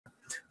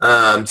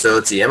So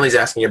let's see, Emily's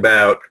asking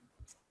about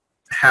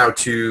how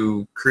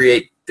to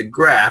create the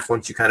graph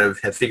once you kind of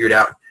have figured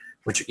out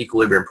what your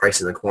equilibrium price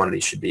and the quantity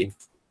should be.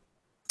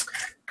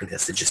 I think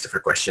that's the gist of her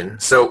question.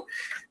 So,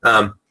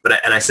 and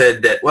I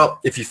said that, well,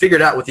 if you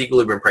figured out what the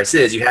equilibrium price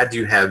is, you had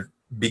to have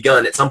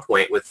begun at some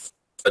point with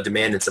a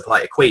demand and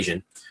supply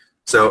equation.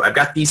 So I've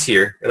got these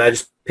here, and I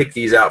just picked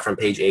these out from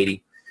page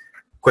 80,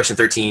 question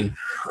 13,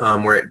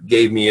 where it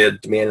gave me a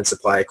demand and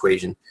supply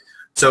equation.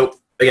 So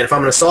again, if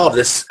I'm going to solve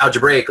this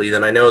algebraically,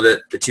 then I know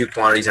that the two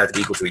quantities have to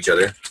be equal to each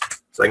other.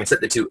 So I can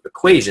set the two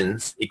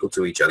equations equal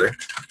to each other.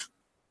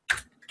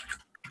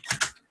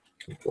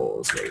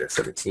 Equals negative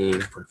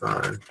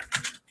 17.5.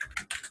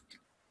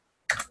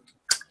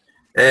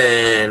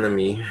 And let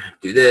me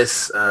do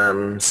this.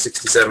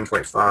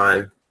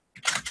 67.5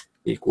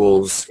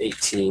 equals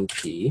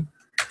 18p.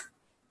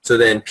 So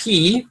then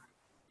p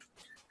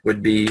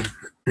would be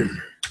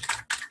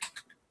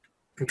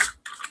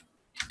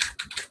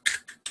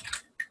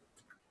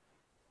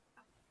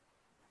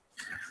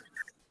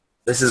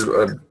this is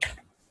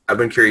I've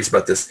been curious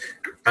about this.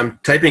 I'm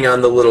typing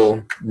on the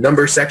little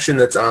number section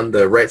that's on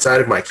the right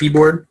side of my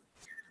keyboard,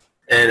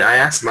 and I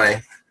asked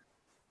my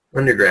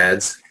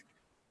undergrads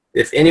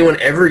if anyone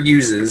ever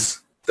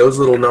uses those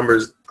little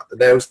numbers,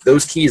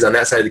 those keys on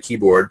that side of the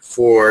keyboard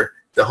for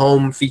the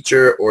home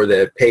feature or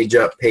the page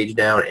up, page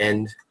down,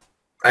 and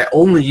I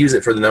only use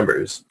it for the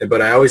numbers,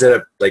 but I always end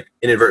up like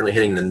inadvertently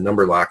hitting the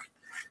number lock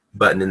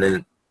button, and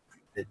then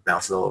it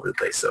bounces all over the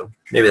place. So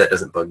maybe that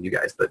doesn't bug you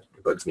guys, but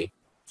it bugs me.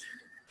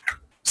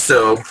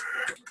 So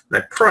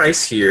my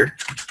price here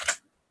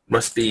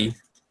must be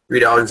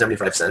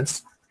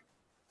 $3.75.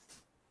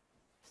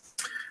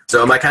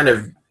 So am I kind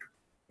of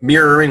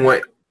mirroring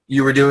what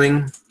you were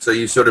doing? So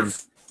you sort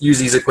of use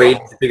these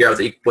equations to figure out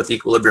what the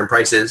equilibrium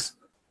price is?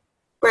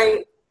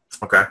 Right.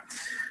 Okay.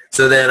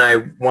 So then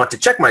I want to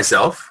check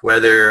myself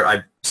whether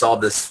I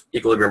solved this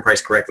equilibrium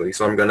price correctly.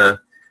 So I'm going to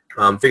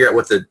figure out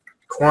what the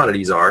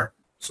quantities are.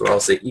 So I'll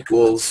say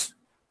equals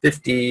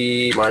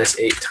 50 minus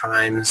 8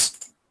 times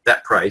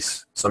that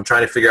price. So I'm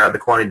trying to figure out the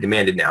quantity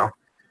demanded now.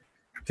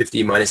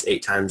 50 minus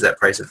 8 times that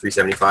price of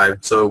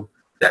 $3.75. So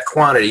that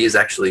quantity is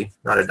actually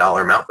not a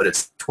dollar amount, but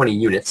it's 20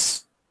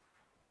 units.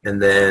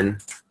 And then,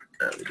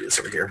 let me do this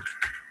over here.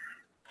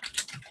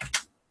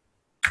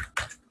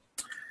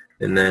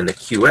 And then the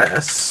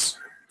QS,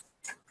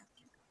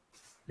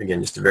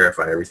 again, just to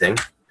verify everything,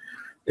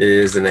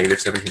 is the negative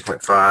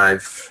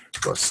 17.5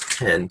 plus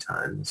 10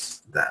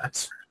 times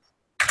that.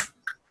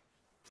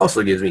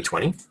 Also gives me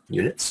 20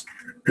 units.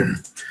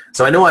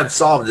 So I know I've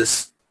solved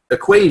this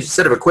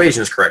set of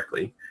equations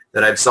correctly,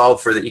 that I've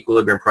solved for the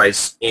equilibrium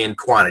price and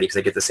quantity, because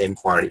I get the same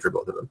quantity for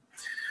both of them.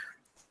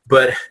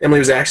 But Emily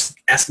was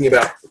asking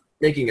about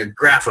making a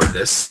graph of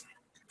this,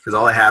 because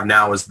all I have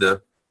now is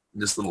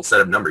this little set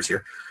of numbers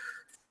here,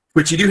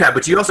 which you do have,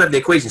 but you also have the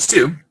equations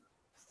too.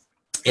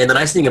 And the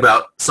nice thing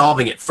about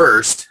solving it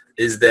first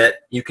is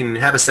that you can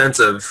have a sense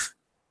of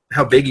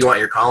how big you want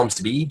your columns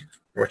to be,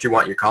 or what you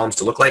want your columns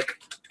to look like.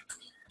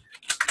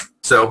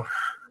 So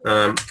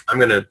I'm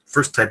going to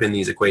first type in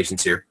these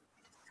equations here.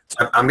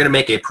 So I'm going to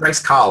make a price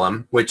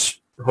column,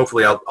 which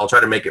hopefully I'll try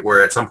to make it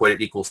where at some point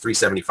it equals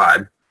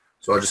 $3.75.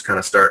 So I'll just kind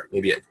of start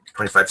maybe at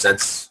 25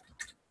 cents,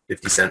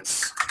 50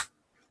 cents.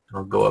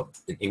 I'll go up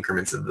in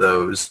increments of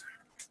those.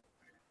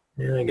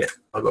 And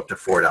I'll go up to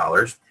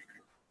 $4.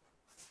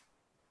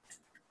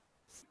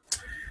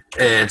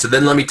 And so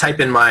then let me type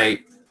in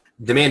my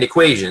demand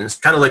equations,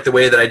 kind of like the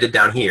way that I did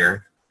down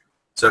here.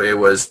 So it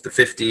was the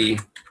 50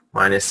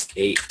 minus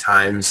 8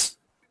 times,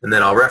 and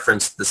then I'll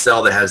reference the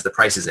cell that has the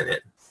prices in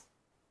it.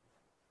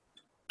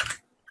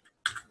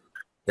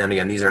 Then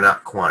again, these are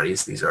not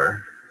quantities, these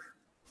are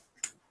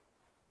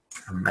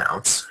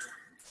amounts.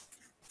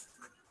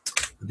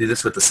 I'll do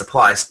this with the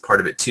supplies part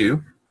of it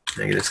too.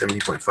 Negative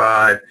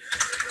 70.5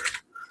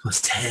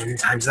 plus 10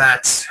 times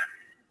that.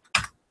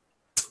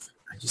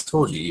 I just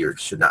told you yours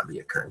should not be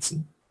a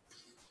currency.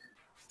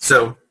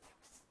 So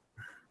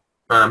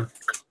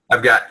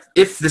I've got,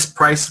 if this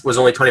price was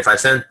only 25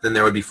 cents, then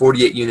there would be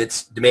 48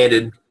 units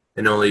demanded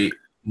and only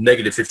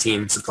negative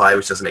 15 supply,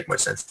 which doesn't make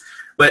much sense.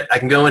 But I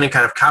can go in and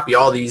kind of copy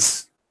all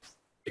these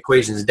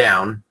equations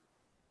down.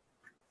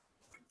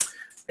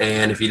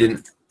 And if you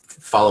didn't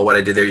follow what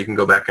I did there, you can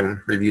go back and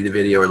review the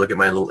video or look at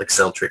my little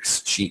Excel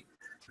tricks sheet.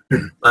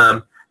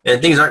 And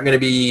things aren't going to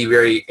be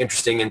very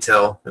interesting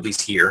until at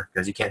least here,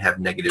 because you can't have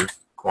negative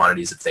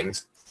quantities of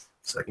things.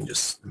 So I can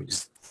let me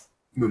just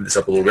move this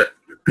up a little bit.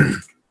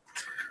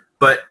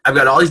 But I've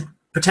got all these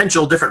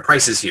potential different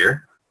prices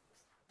here.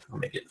 I'll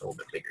make it a little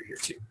bit bigger here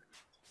too.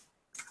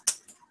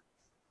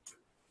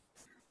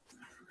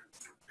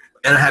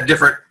 And I have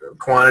different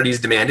quantities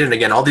demanded. And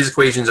again, all these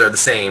equations are the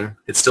same.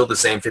 It's still the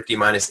same 50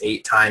 minus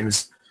 8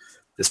 times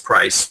this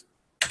price.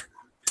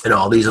 And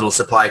all these little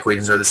supply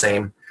equations are the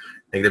same.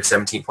 Negative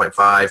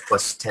 17.5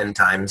 plus 10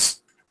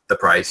 times the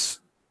price.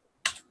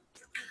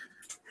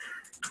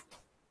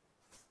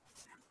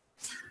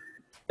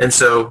 And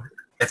so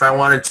if I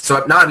wanted to,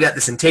 so now I've got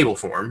this in table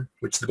form,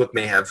 which the book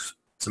may have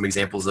some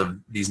examples of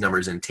these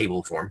numbers in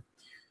table form.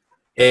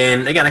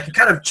 And again, I can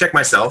kind of check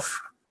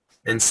myself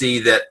and see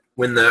that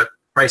when the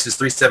price is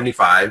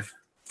 375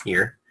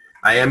 here,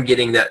 I am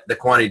getting that the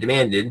quantity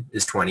demanded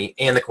is 20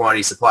 and the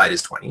quantity supplied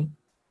is 20.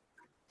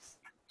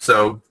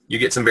 So you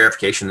get some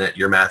verification that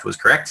your math was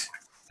correct,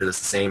 because it's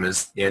the same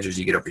as the answers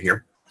you get over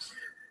here.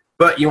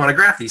 But you want to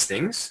graph these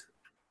things.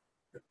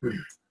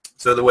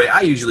 So the way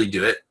I usually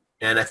do it,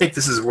 and I think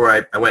this is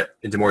where I went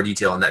into more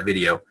detail in that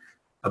video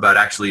about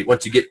actually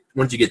once you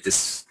get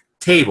this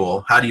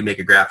table, how do you make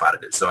a graph out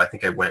of it? So I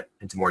think I went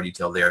into more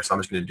detail there. So I'm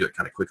just going to do it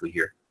kind of quickly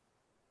here.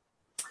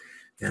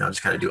 And I'll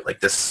just kind of do it like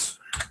this.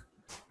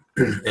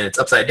 And it's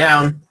upside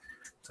down,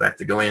 so I have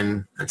to go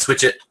in and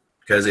switch it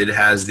because it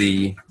has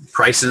the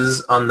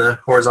prices on the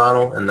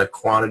horizontal and the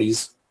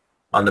quantities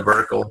on the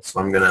vertical. So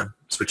I'm going to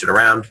switch it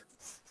around.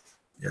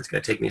 And it's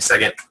going to take me a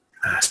second,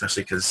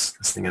 especially because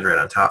this thing is right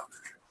on top.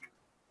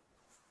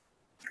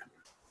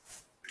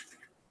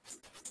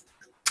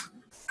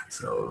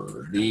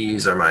 So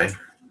these are my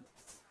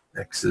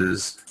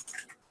X's,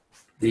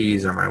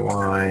 these are my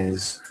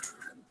Y's,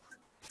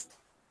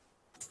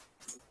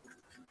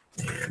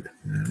 and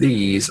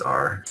these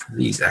are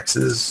these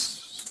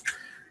X's,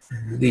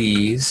 and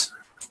these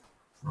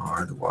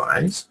are the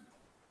Y's.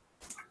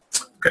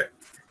 Okay,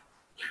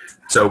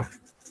 so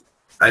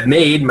I've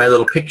made my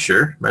little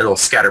picture, my little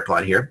scatter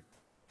plot here,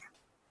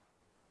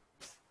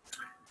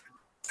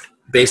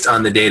 based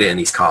on the data in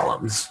these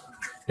columns.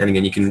 And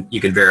again,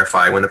 you can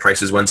verify when the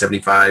price is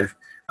 175,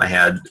 I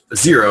had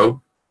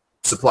 0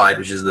 supplied,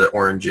 which is the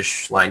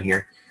orangish line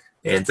here,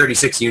 and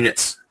 36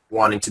 units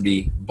wanting to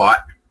be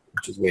bought,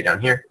 which is way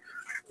down here.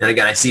 And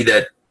again, I see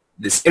that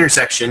this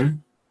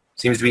intersection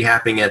seems to be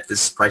happening at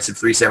this price of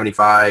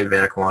 375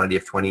 and a quantity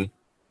of 20.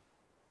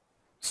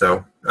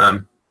 So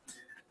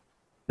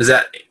does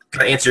that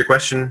kind of answer your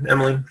question,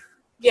 Emily?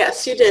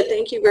 Yes, you did.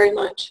 Thank you very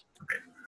much.